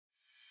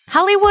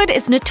Hollywood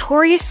is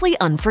notoriously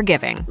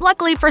unforgiving.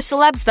 Luckily for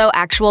celebs, though,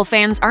 actual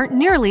fans aren't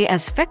nearly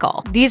as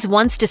fickle. These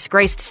once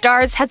disgraced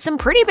stars had some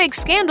pretty big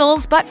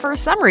scandals, but for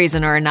some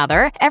reason or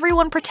another,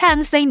 everyone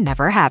pretends they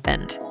never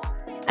happened.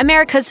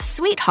 America's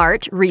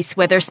sweetheart, Reese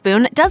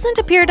Witherspoon, doesn't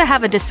appear to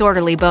have a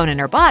disorderly bone in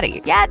her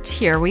body, yet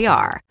here we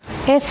are.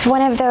 It's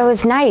one of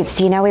those nights,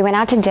 we went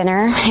out to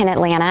dinner in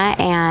Atlanta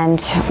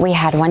and we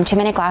had one too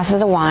many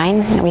glasses of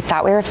wine. We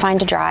thought we were fine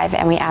to drive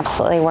and we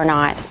absolutely were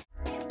not.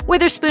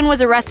 Witherspoon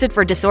was arrested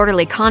for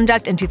disorderly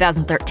conduct in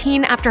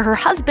 2013 after her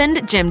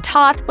husband, Jim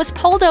Toth, was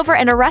pulled over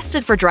and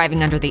arrested for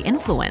driving under the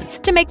influence.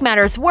 To make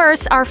matters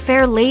worse, our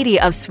fair lady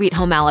of Sweet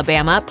Home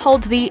Alabama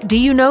pulled the "Do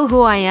you know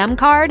who I am"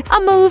 card,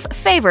 a move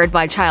favored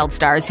by child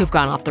stars who've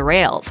gone off the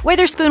rails.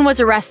 Witherspoon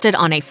was arrested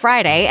on a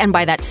Friday, and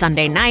by that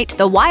Sunday night,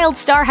 the Wild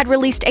star had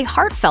released a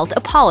heartfelt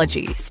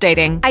apology,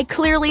 stating, "I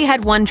clearly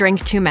had one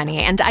drink too many,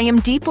 and I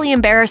am deeply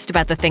embarrassed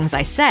about the things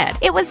I said.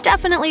 It was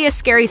definitely a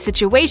scary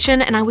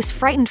situation, and I was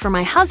frightened for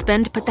my husband,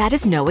 but that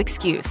is no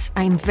excuse.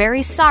 I am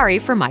very sorry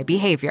for my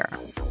behavior."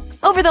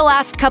 Over the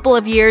last couple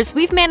of years,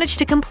 we've managed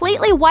to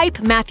completely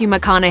wipe Matthew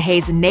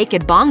McConaughey's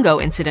naked bongo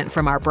incident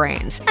from our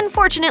brains.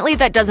 Unfortunately,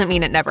 that doesn't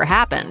mean it never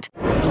happened.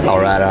 All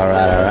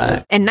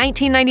right. In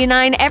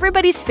 1999,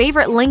 everybody's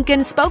favorite Lincoln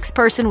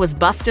spokesperson was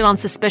busted on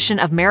suspicion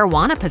of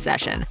marijuana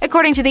possession.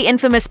 According to the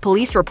infamous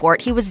police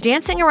report, he was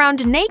dancing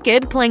around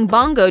naked, playing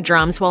bongo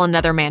drums while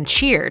another man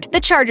cheered.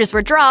 The charges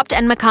were dropped,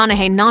 and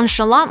McConaughey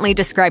nonchalantly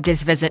described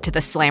his visit to the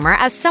Slammer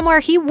as somewhere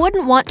he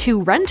wouldn't want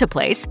to rent a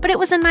place, but it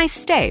was a nice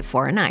stay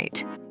for a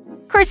night.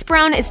 Chris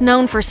Brown is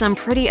known for some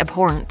pretty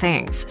abhorrent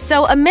things,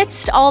 so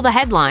amidst all the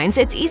headlines,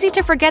 it's easy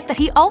to forget that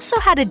he also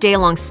had a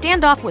day-long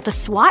standoff with a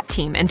SWAT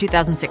team in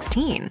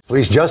 2016.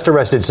 Police just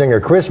arrested singer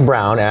Chris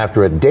Brown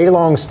after a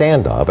day-long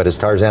standoff at his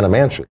Tarzana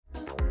mansion.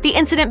 The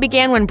incident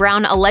began when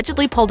Brown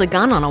allegedly pulled a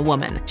gun on a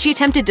woman. She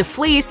attempted to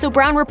flee, so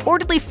Brown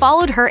reportedly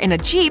followed her in a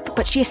Jeep,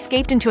 but she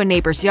escaped into a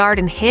neighbor's yard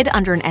and hid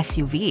under an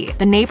SUV.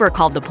 The neighbor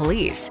called the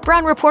police.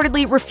 Brown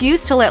reportedly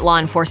refused to let law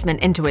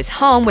enforcement into his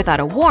home without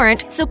a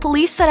warrant, so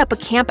police set up a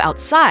camp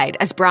outside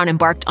as Brown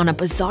embarked on a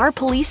bizarre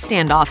police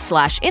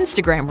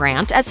standoff/Instagram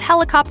rant as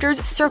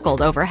helicopters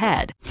circled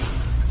overhead.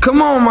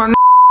 Come on, my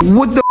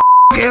what the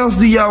else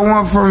do y'all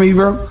want from me,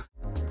 bro?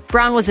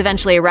 Brown was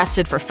eventually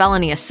arrested for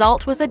felony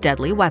assault with a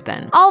deadly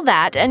weapon. All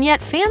that, and yet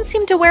fans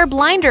seem to wear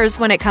blinders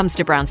when it comes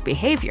to Brown's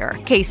behavior.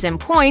 Case in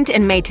point,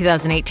 in May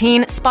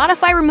 2018,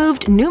 Spotify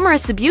removed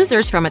numerous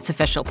abusers from its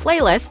official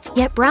playlists,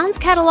 yet Brown's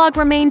catalog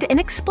remained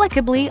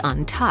inexplicably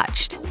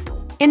untouched.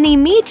 In the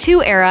Me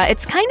Too era,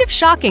 it's kind of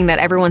shocking that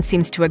everyone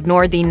seems to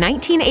ignore the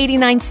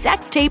 1989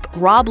 sex tape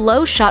Rob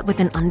Lowe shot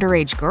with an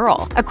underage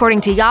girl.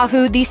 According to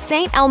Yahoo, the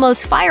St.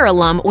 Elmo's Fire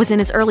alum was in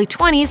his early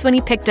 20s when he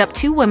picked up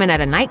two women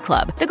at a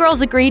nightclub. The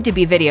girls agreed to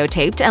be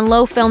videotaped, and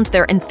Lowe filmed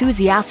their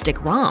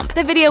enthusiastic romp.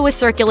 The video was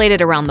circulated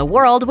around the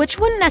world, which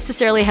wouldn't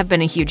necessarily have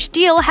been a huge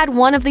deal had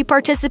one of the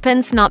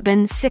participants not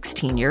been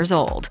 16 years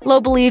old. Lowe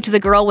believed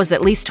the girl was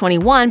at least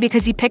 21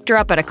 because he picked her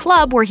up at a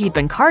club where he'd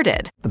been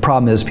carded. The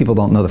problem is people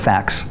don't know the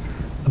facts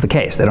of the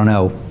case. They don't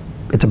know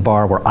it's a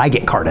bar where I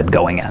get carded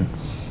going in.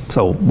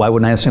 So why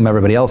wouldn't I assume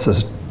everybody else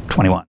is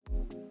 21?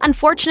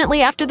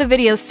 Unfortunately, after the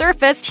video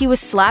surfaced, he was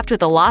slapped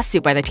with a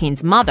lawsuit by the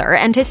teen's mother,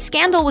 and his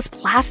scandal was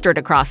plastered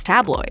across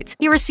tabloids.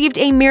 He received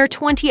a mere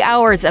 20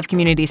 hours of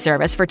community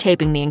service for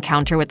taping the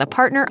encounter with a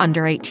partner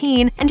under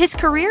 18, and his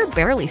career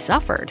barely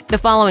suffered. The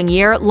following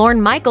year,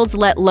 Lorne Michaels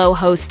let Lowe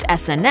host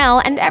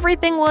SNL, and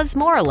everything was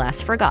more or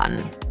less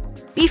forgotten.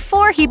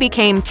 Before he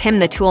became Tim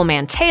the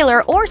Toolman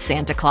Taylor or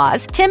Santa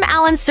Claus, Tim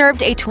Allen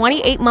served a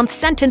 28-month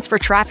sentence for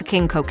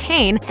trafficking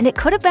cocaine, and it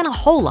could have been a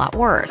whole lot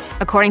worse.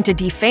 According to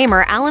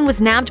Defamer, Allen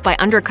was nabbed by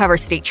undercover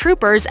state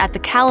troopers at the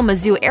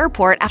Kalamazoo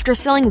airport after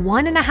selling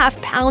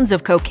 1.5 pounds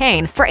of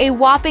cocaine for a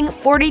whopping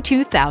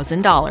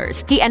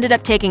 $42,000. He ended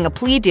up taking a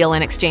plea deal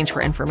in exchange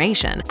for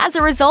information. As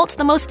a result,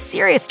 the most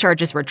serious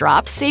charges were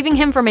dropped, saving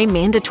him from a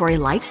mandatory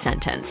life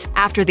sentence.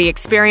 After the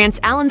experience,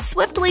 Allen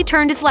swiftly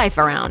turned his life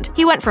around.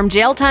 He went from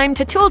jail time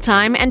to tool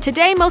time, and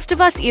today most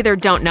of us either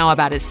don't know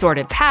about his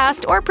sordid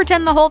past or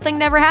pretend the whole thing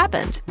never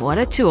happened. What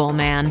a tool,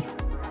 man.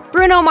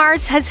 Bruno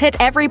Mars has hit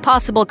every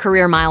possible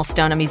career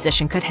milestone a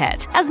musician could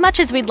hit. As much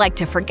as we'd like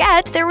to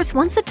forget, there was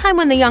once a time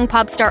when the young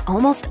pop star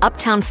almost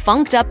uptown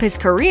funked up his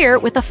career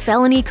with a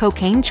felony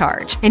cocaine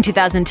charge. In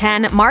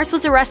 2010, Mars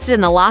was arrested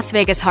in the Las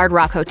Vegas Hard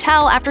Rock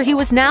Hotel after he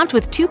was nabbed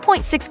with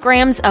 2.6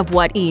 grams of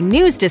what E!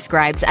 News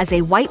describes as a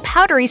white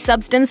powdery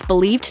substance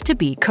believed to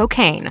be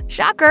cocaine.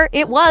 Shocker,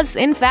 it was,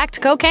 in fact,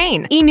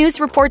 cocaine. E! News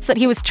reports that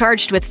he was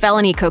charged with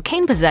felony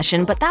cocaine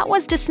possession, but that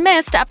was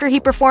dismissed after he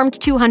performed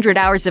 200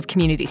 hours of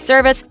community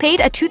service, paid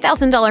a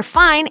 $2,000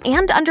 fine,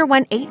 and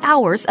underwent 8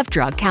 hours of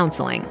drug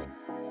counseling.